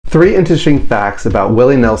Three interesting facts about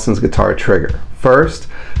Willie Nelson's guitar Trigger. First,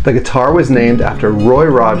 the guitar was named after Roy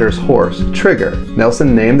Rogers' horse, Trigger.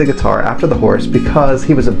 Nelson named the guitar after the horse because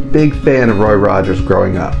he was a big fan of Roy Rogers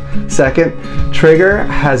growing up. Second, Trigger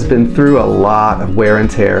has been through a lot of wear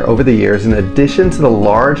and tear over the years. In addition to the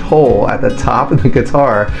large hole at the top of the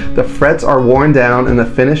guitar, the frets are worn down and the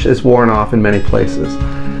finish is worn off in many places.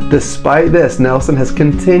 Despite this, Nelson has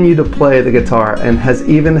continued to play the guitar and has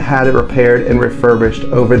even had it repaired and refurbished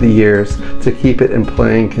over the years to keep it in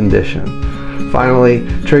playing condition. Finally,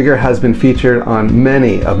 Trigger has been featured on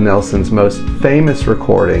many of Nelson's most famous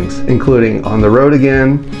recordings, including On the Road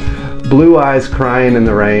Again, Blue Eyes Crying in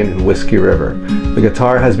the Rain, and Whiskey River. The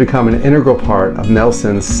guitar has become an integral part of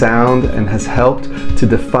Nelson's sound and has helped to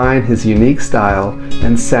define his unique style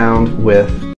and sound with